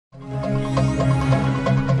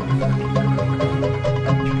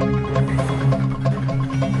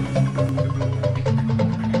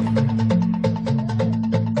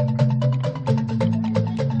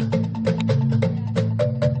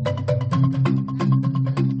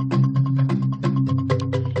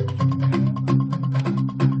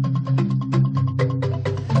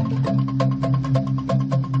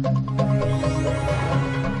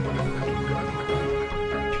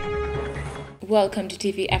Welcome to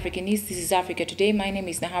TV Africa News. This is Africa Today. My name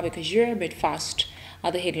is Nahabe Kajura, but first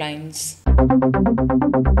are the headlines.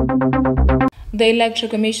 The Electoral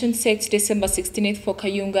Commission sets December 16th for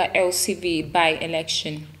Kayunga LCV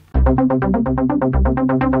by-election.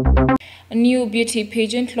 A new beauty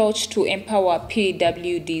pageant launched to empower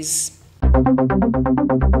PWDs.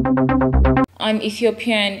 An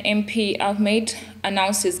Ethiopian MP Ahmed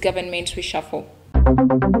announces government reshuffle.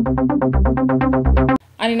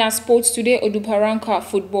 And in our sports today, Oduparanka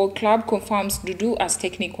Football Club confirms Dudu as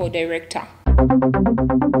technical director.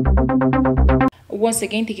 Once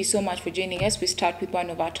again, thank you so much for joining us. We start with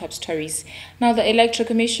one of our top stories. Now, the Electoral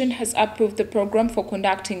Commission has approved the program for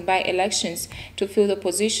conducting by-elections to fill the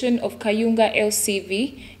position of Kayunga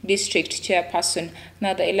LCV District Chairperson.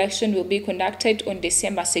 Now, the election will be conducted on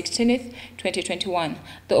December 16th, 2021.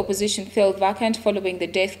 The opposition fell vacant following the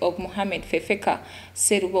death of Mohamed Fefeka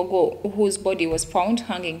Serubogo, whose body was found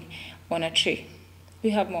hanging on a tree.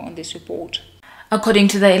 We have more on this report. According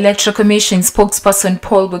to the Electoral Commission spokesperson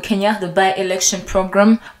Paul Bukenya, the by-election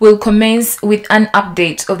program will commence with an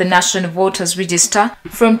update of the National Voters Register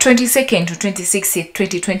from 22nd to 26th,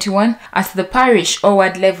 2021 at the parish or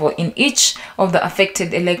ward level in each of the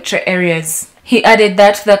affected electoral areas. He added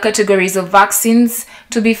that the categories of vaccines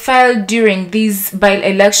to be filed during these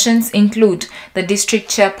by-elections include the district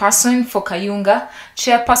chairperson for Kayunga,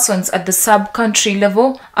 chairpersons at the sub-country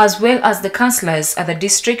level, as well as the councillors at the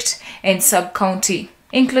district and sub-county,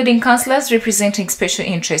 including councillors representing special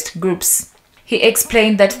interest groups. He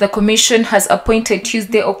explained that the Commission has appointed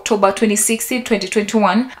Tuesday, October 26,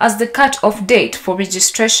 2021 as the cut-off date for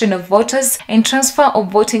registration of voters and transfer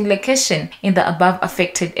of voting location in the above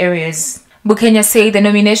affected areas. Bukenya said the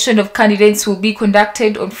nomination of candidates will be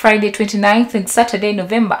conducted on Friday 29th and Saturday,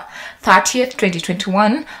 November 30th,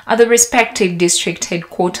 2021 at the respective district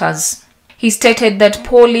headquarters. He stated that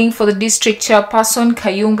polling for the district chairperson,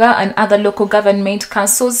 Kayunga, and other local government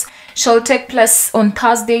councils shall take place on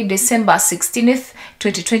Thursday, December 16th,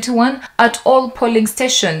 2021 at all polling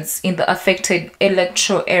stations in the affected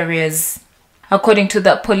electoral areas. According to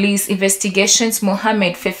the police investigations,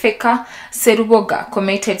 Mohamed Fefeka Seruboga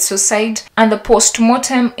committed suicide and the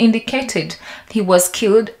post-mortem indicated he was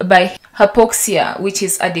killed by hypoxia, which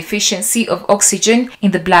is a deficiency of oxygen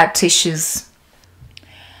in the blood tissues.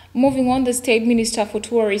 Moving on, the State Minister for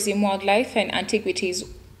Tourism, Wildlife and Antiquities,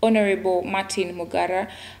 Honorable Martin Mugara,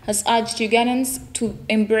 has urged Ugandans to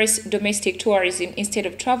embrace domestic tourism instead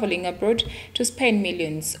of traveling abroad to spend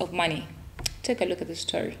millions of money. Take a look at the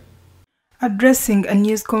story. Addressing a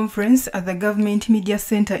news conference at the Government Media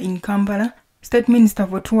Center in Kampala, State Minister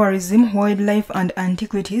for Tourism, Wildlife and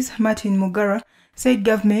Antiquities, Martin Mugara, said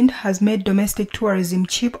government has made domestic tourism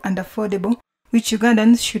cheap and affordable, which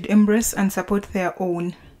Ugandans should embrace and support their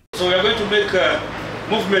own. So we are going to make a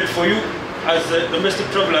movement for you as domestic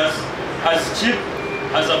travelers as cheap,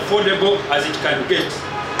 as affordable as it can get.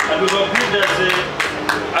 And we've agreed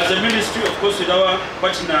as a ministry, of course, with our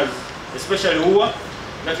partners, especially UWA,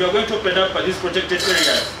 that we are going to open up these protected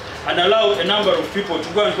areas and allow a number of people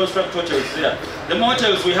to go and construct hotels there. The more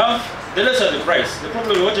hotels we have, the lesser the price. The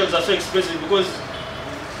problem with hotels are so expensive because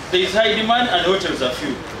there is high demand and the hotels are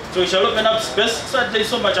few. So we shall open up space so that there is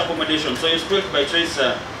so much accommodation. So you select by choice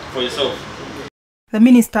for yourself. The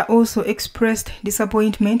minister also expressed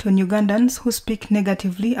disappointment on Ugandans who speak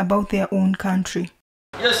negatively about their own country.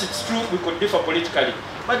 Yes, it's true we could differ politically,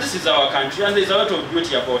 but this is our country and there is a lot of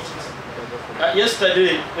beauty about it.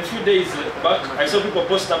 Yesterday, a few days back, I saw people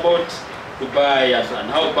post about Dubai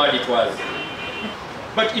and how bad it was.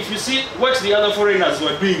 But if you see what the other foreigners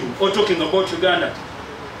were doing or talking about Uganda,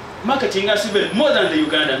 marketing us even more than the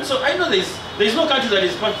Ugandan. So I know there is no country that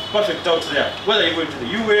is perfect out there, whether you're going to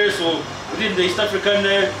the US or within the East African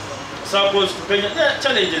circles to Kenya. There are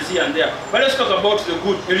challenges here and there. But let's talk about the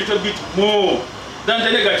good a little bit more than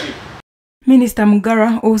the negative. Minister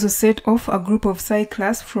Mugara also set off a group of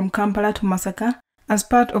cyclists from Kampala to Masaka as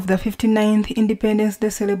part of the 59th Independence Day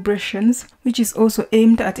celebrations, which is also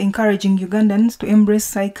aimed at encouraging Ugandans to embrace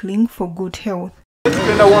cycling for good health. Of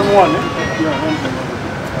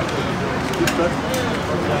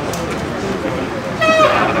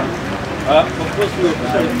course,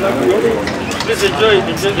 please enjoy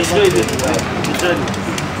the journey.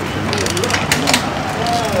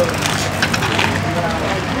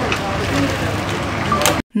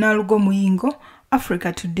 Nalugo Muyingo,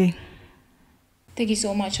 Africa Today. Thank you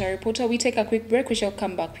so much, our reporter. We take a quick break. We shall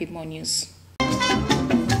come back with more news.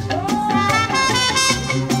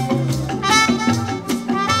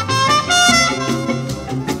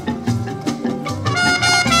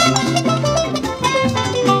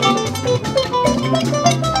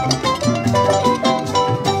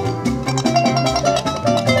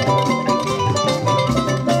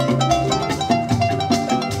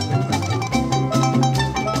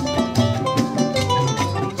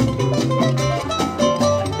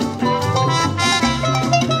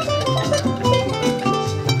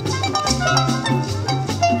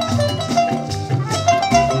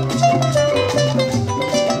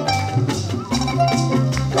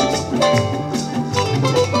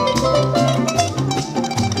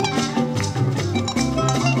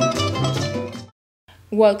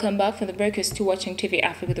 Welcome back for the breakers to watching TV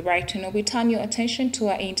Africa The Right to Know. We turn your attention to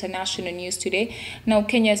our international news today. Now,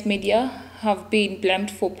 Kenya's media have been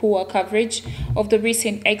blamed for poor coverage of the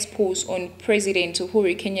recent expose on President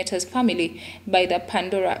Uhuru Kenyatta's family by the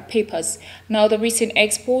Pandora Papers. Now, the recent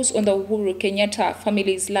expose on the Uhuru Kenyatta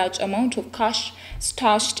family's large amount of cash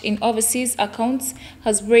stashed in overseas accounts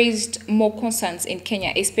has raised more concerns in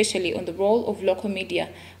Kenya, especially on the role of local media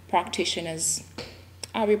practitioners.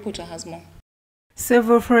 Our reporter has more.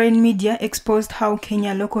 Several foreign media exposed how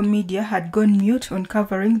Kenya local media had gone mute on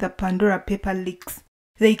covering the Pandora paper leaks.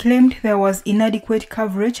 They claimed there was inadequate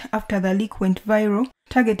coverage after the leak went viral,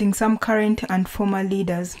 targeting some current and former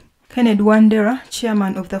leaders. Kenneth Wandera,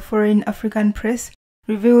 chairman of the Foreign African Press,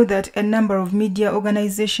 revealed that a number of media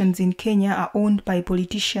organizations in Kenya are owned by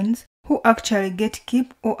politicians who actually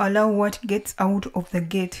gatekeep or allow what gets out of the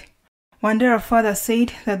gate. Wandera further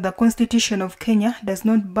said that the Constitution of Kenya does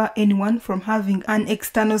not bar anyone from having an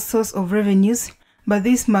external source of revenues, but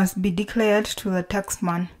this must be declared to the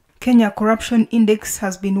taxman. Kenya Corruption Index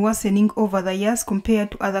has been worsening over the years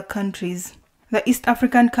compared to other countries. The East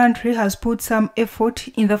African country has put some effort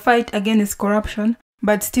in the fight against corruption,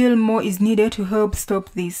 but still more is needed to help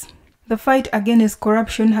stop this. The fight against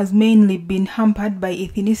corruption has mainly been hampered by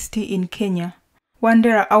ethnicity in Kenya.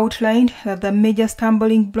 Wandera outlined that the major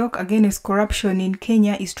stumbling block against corruption in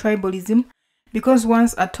Kenya is tribalism, because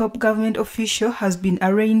once a top government official has been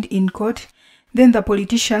arraigned in court, then the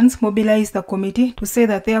politicians mobilize the committee to say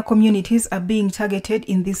that their communities are being targeted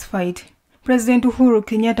in this fight. President Uhuru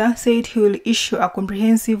Kenyatta said he will issue a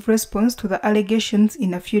comprehensive response to the allegations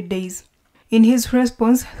in a few days. In his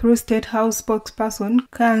response through State House spokesperson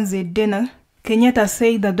Kanze Dena, Kenyatta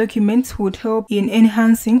said the documents would help in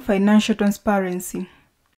enhancing financial transparency.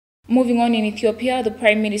 Moving on, in Ethiopia, the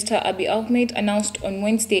Prime Minister Abiy Ahmed announced on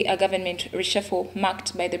Wednesday a government reshuffle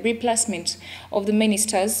marked by the replacement of the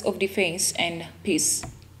Ministers of Defense and Peace.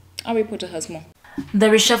 Our reporter has more. The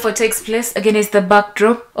reshuffle takes place against the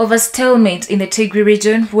backdrop of a stalemate in the Tigray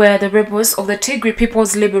region, where the rebels of the Tigray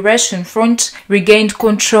People's Liberation Front regained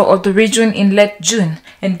control of the region in late June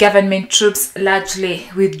and government troops largely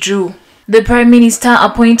withdrew. The Prime Minister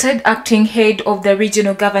appointed acting head of the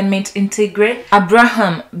regional government in Tigray,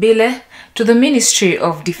 Abraham Bile, to the Ministry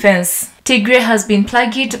of Defense. Tigray has been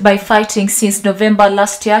plagued by fighting since November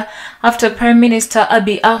last year after Prime Minister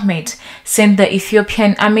Abiy Ahmed sent the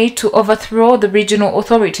Ethiopian army to overthrow the regional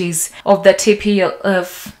authorities of the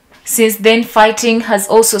TPLF. Since then, fighting has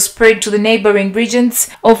also spread to the neighboring regions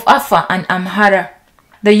of Afar and Amhara.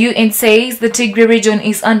 The UN says the Tigray region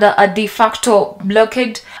is under a de facto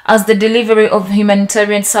blockade as the delivery of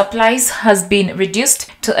humanitarian supplies has been reduced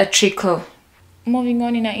to a trickle. Moving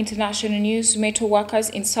on, in our international news, metal workers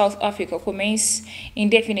in South Africa commence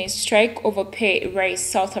indefinite strike over pay rise.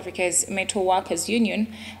 South Africa's Metal Workers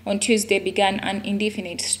Union on Tuesday began an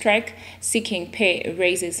indefinite strike seeking pay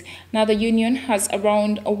raises. Now, the union has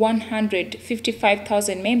around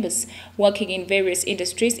 155,000 members working in various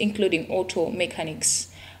industries, including auto mechanics.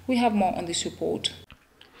 We have more on this report.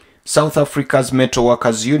 South Africa's Metal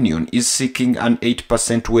Workers Union is seeking an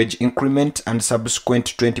 8% wage increment and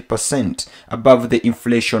subsequent 20% above the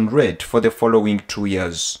inflation rate for the following 2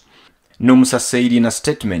 years. NUMSA said in a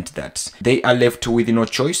statement that they are left with no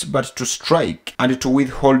choice but to strike and to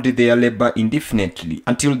withhold their labor indefinitely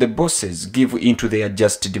until the bosses give in to their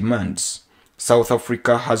just demands. South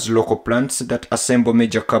Africa has local plants that assemble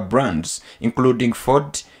major car brands, including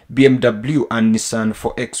Ford, BMW and Nissan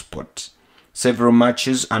for export. Several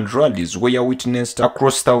marches and rallies were witnessed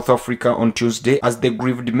across South Africa on Tuesday as the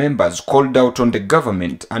grieved members called out on the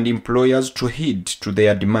government and employers to heed to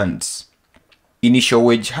their demands. Initial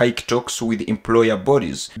wage hike talks with employer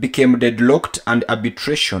bodies became deadlocked and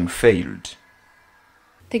arbitration failed.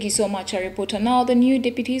 Thank you so much, our reporter. Now, the new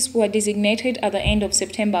deputies were designated at the end of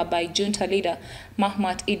September by junta leader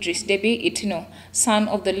Mahamat Idris Deby Itno, son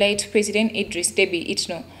of the late President Idris Deby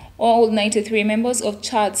Itno. All 93 members of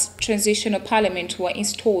Chad's transitional parliament were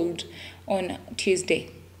installed on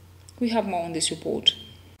Tuesday. We have more on this report.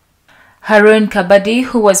 Harun Kabadi,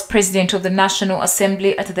 who was president of the National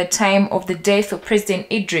Assembly at the time of the death of President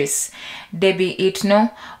Idris Deby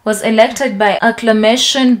Itno, was elected by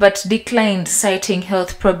acclamation but declined, citing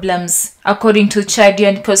health problems. According to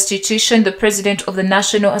Chadian constitution, the president of the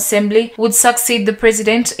National Assembly would succeed the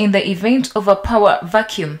president in the event of a power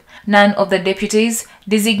vacuum. None of the deputies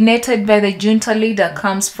designated by the junta leader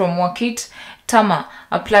comes from Wakit Tama,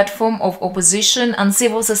 a platform of opposition and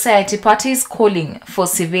civil society parties calling for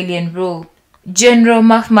civilian rule. General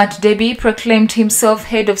Mahamat Deby proclaimed himself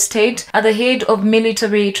head of state at the head of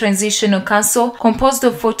Military Transitional Council, composed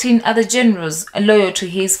of 14 other generals loyal to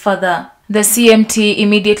his father. The CMT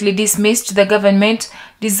immediately dismissed the government,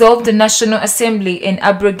 dissolved the National Assembly and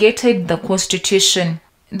abrogated the Constitution.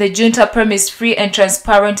 The junta promised free and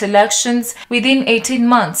transparent elections within 18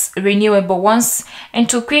 months, renewable once, and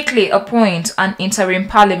to quickly appoint an interim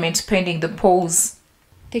parliament pending the polls.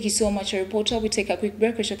 Thank you so much, reporter. We take a quick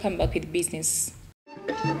break. We shall come back with business.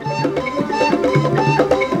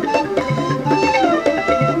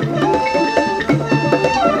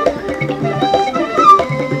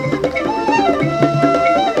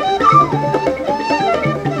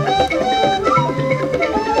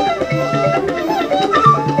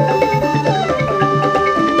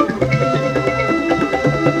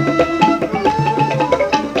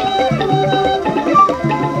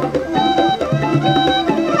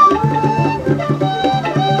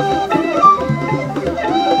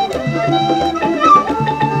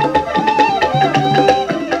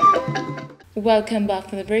 Welcome back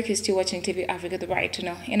from the break. You're still watching TV Africa The Right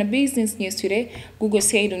Now. In a business news today, Google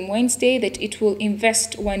said on Wednesday that it will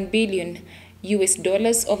invest $1 billion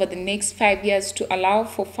over the next 5 years to allow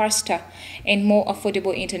for faster and more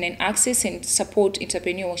affordable internet access and support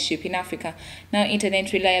entrepreneurship in Africa. Now,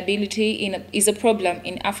 internet reliability is a problem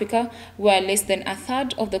in Africa, where less than a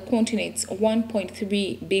third of the continent's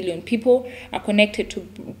 1.3 billion people are connected to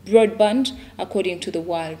broadband, according to the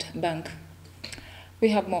World Bank. We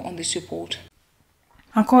have more on this report.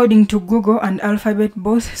 According to Google and Alphabet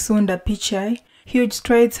boss Sundar Pichai, huge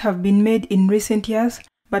strides have been made in recent years,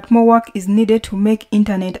 but more work is needed to make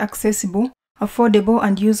internet accessible, affordable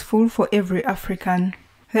and useful for every African.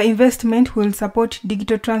 The investment will support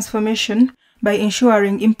digital transformation by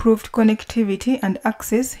ensuring improved connectivity and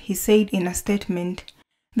access, he said in a statement.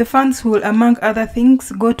 The funds will, among other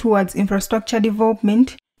things, go towards infrastructure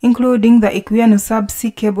development, including the Equiano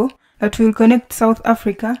subsea cable that will connect South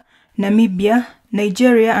Africa, Namibia,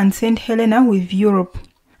 Nigeria and St. Helena with Europe.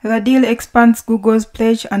 The deal expands Google's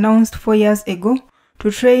pledge announced 4 years ago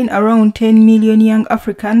to train around 10 million young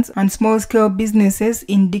Africans and small-scale businesses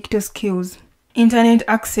in digital skills. Internet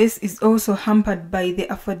access is also hampered by the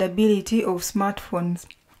affordability of smartphones.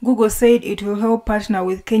 Google said it will help partner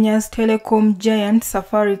with Kenya's telecom giant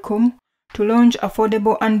Safaricom to launch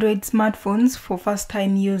affordable Android smartphones for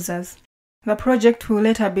first-time users. The project will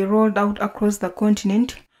later be rolled out across the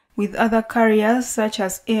continent, with other carriers such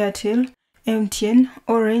as Airtel, MTN,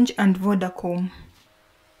 Orange and Vodacom.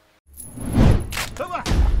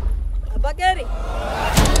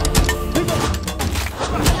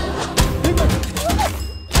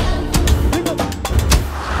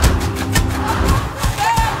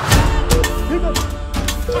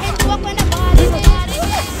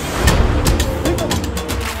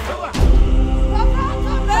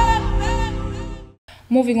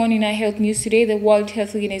 Moving on in our health news today, the World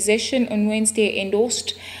Health Organization on Wednesday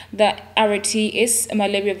endorsed the RTS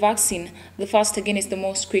malaria vaccine, the first against the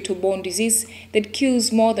mosquito-borne disease that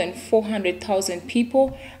kills more than 400,000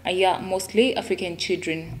 people a year, mostly African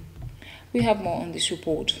children. We have more on this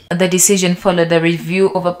report. The decision followed a review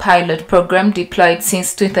of a pilot program deployed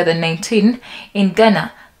since 2019 in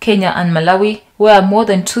Ghana, Kenya and Malawi, where more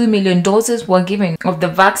than 2 million doses were given of the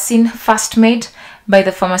vaccine first made by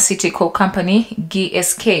the pharmaceutical company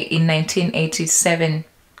GSK in 1987.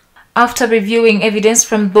 After reviewing evidence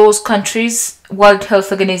from those countries, World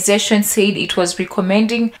Health Organization said it was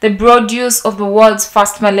recommending the broad use of the world's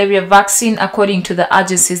first malaria vaccine, according to the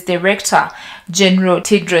agency's Director General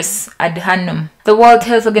Tedros Adhanom. The World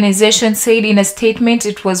Health Organization said in a statement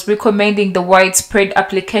it was recommending the widespread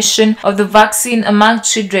application of the vaccine among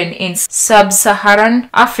children in sub-Saharan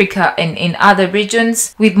Africa and in other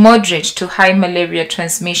regions with moderate to high malaria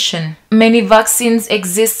transmission. Many vaccines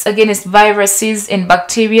exist against viruses and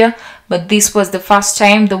bacteria, but this was the first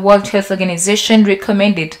time the World Health Organization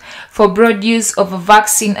recommended for broad use of a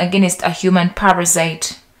vaccine against a human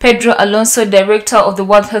parasite. Pedro Alonso, director of the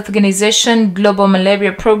World Health Organization Global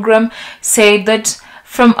Malaria Program, said that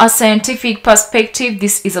from a scientific perspective,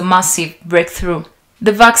 this is a massive breakthrough.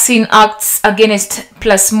 The vaccine acts against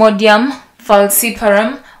Plasmodium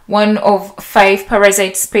falciparum, one of 5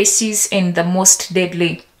 parasite species and the most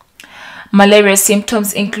deadly. Malaria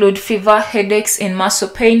symptoms include fever, headaches, and muscle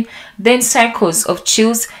pain, then cycles of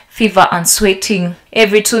chills, fever, and sweating.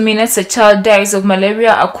 Every 2 minutes, a child dies of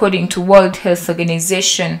malaria, according to World Health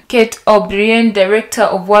Organization. Kate O'Brien, director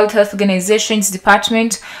of World Health Organization's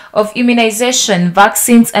Department of Immunization,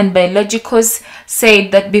 Vaccines, and Biologicals,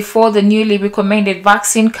 said that before the newly recommended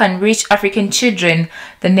vaccine can reach African children,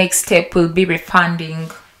 the next step will be refunding.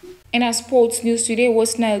 In our sports news today,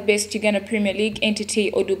 West Nile-based Uganda Premier League entity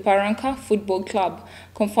Oduparanka Football Club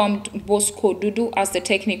confirmed Bosco Dudu as the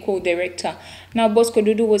technical director. Now, Bosco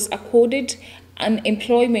Dudu was accorded an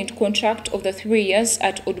employment contract of the 3 years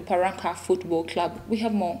at Oduparanka Football Club. We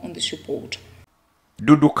have more on this report.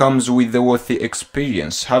 Dudu comes with the worthy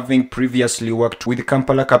experience, having previously worked with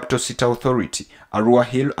Kampala Capital City Authority, Arua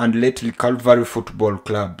Hill and lately Calvary Football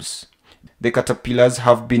Clubs. The Caterpillars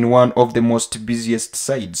have been one of the most busiest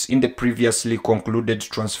sides in the previously concluded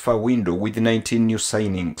transfer window with 19 new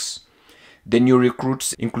signings. The new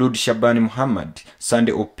recruits include Shabani Muhammad,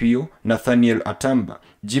 Sande Opio, Nathaniel Atamba,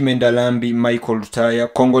 Jime Ndalambi, Michael Lutaya,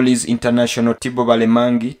 Congolese international Tibo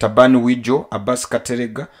Balemangi, Tabani Wijo, Abbas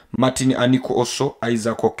Katerega, Martin Aniko Oso,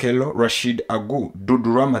 Isaac Okelo, Rashid Agu,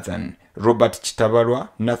 Dudu Ramadhan, Robert Chitabarwa,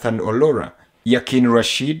 Nathan Olora, Yakin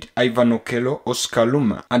Rashid, Ivan Okelo, Oscar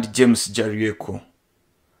Luma, and James Jarieko.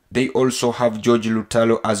 They also have George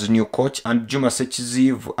Lutalo as new coach and Juma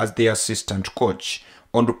Sechizivu as the assistant coach.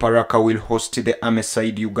 Oduparaka will host the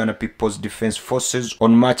Ameside Uganda People's Defence Forces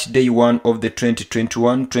on match day 1 of the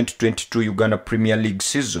 2021-2022 Uganda Premier League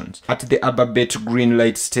seasons at the Ababet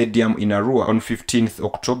Greenlight Stadium in Arua on 15th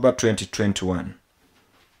October 2021.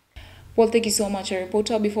 Well, thank you so much,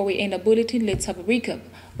 reporter. Before we end the bulletin, let's have a recap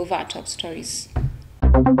of our top stories.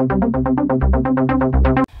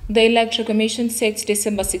 The Electoral Commission sets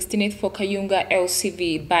December 16th for Kayunga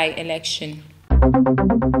LCV by-election.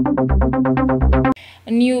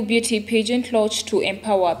 A new beauty pageant launched to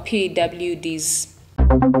empower PWDs.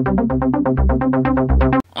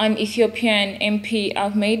 An Ethiopian MP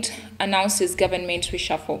Ahmed announces government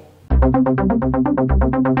reshuffle.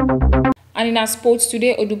 And in our sports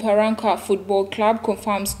today, Oduparanka Football Club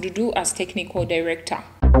confirms Dudu as technical director.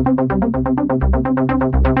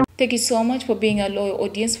 Thank you so much for being a loyal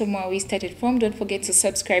audience from where we started from. Don't forget to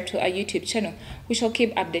subscribe to our YouTube channel. We shall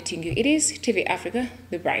keep updating you. It is TV Africa,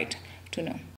 the Bright to Know.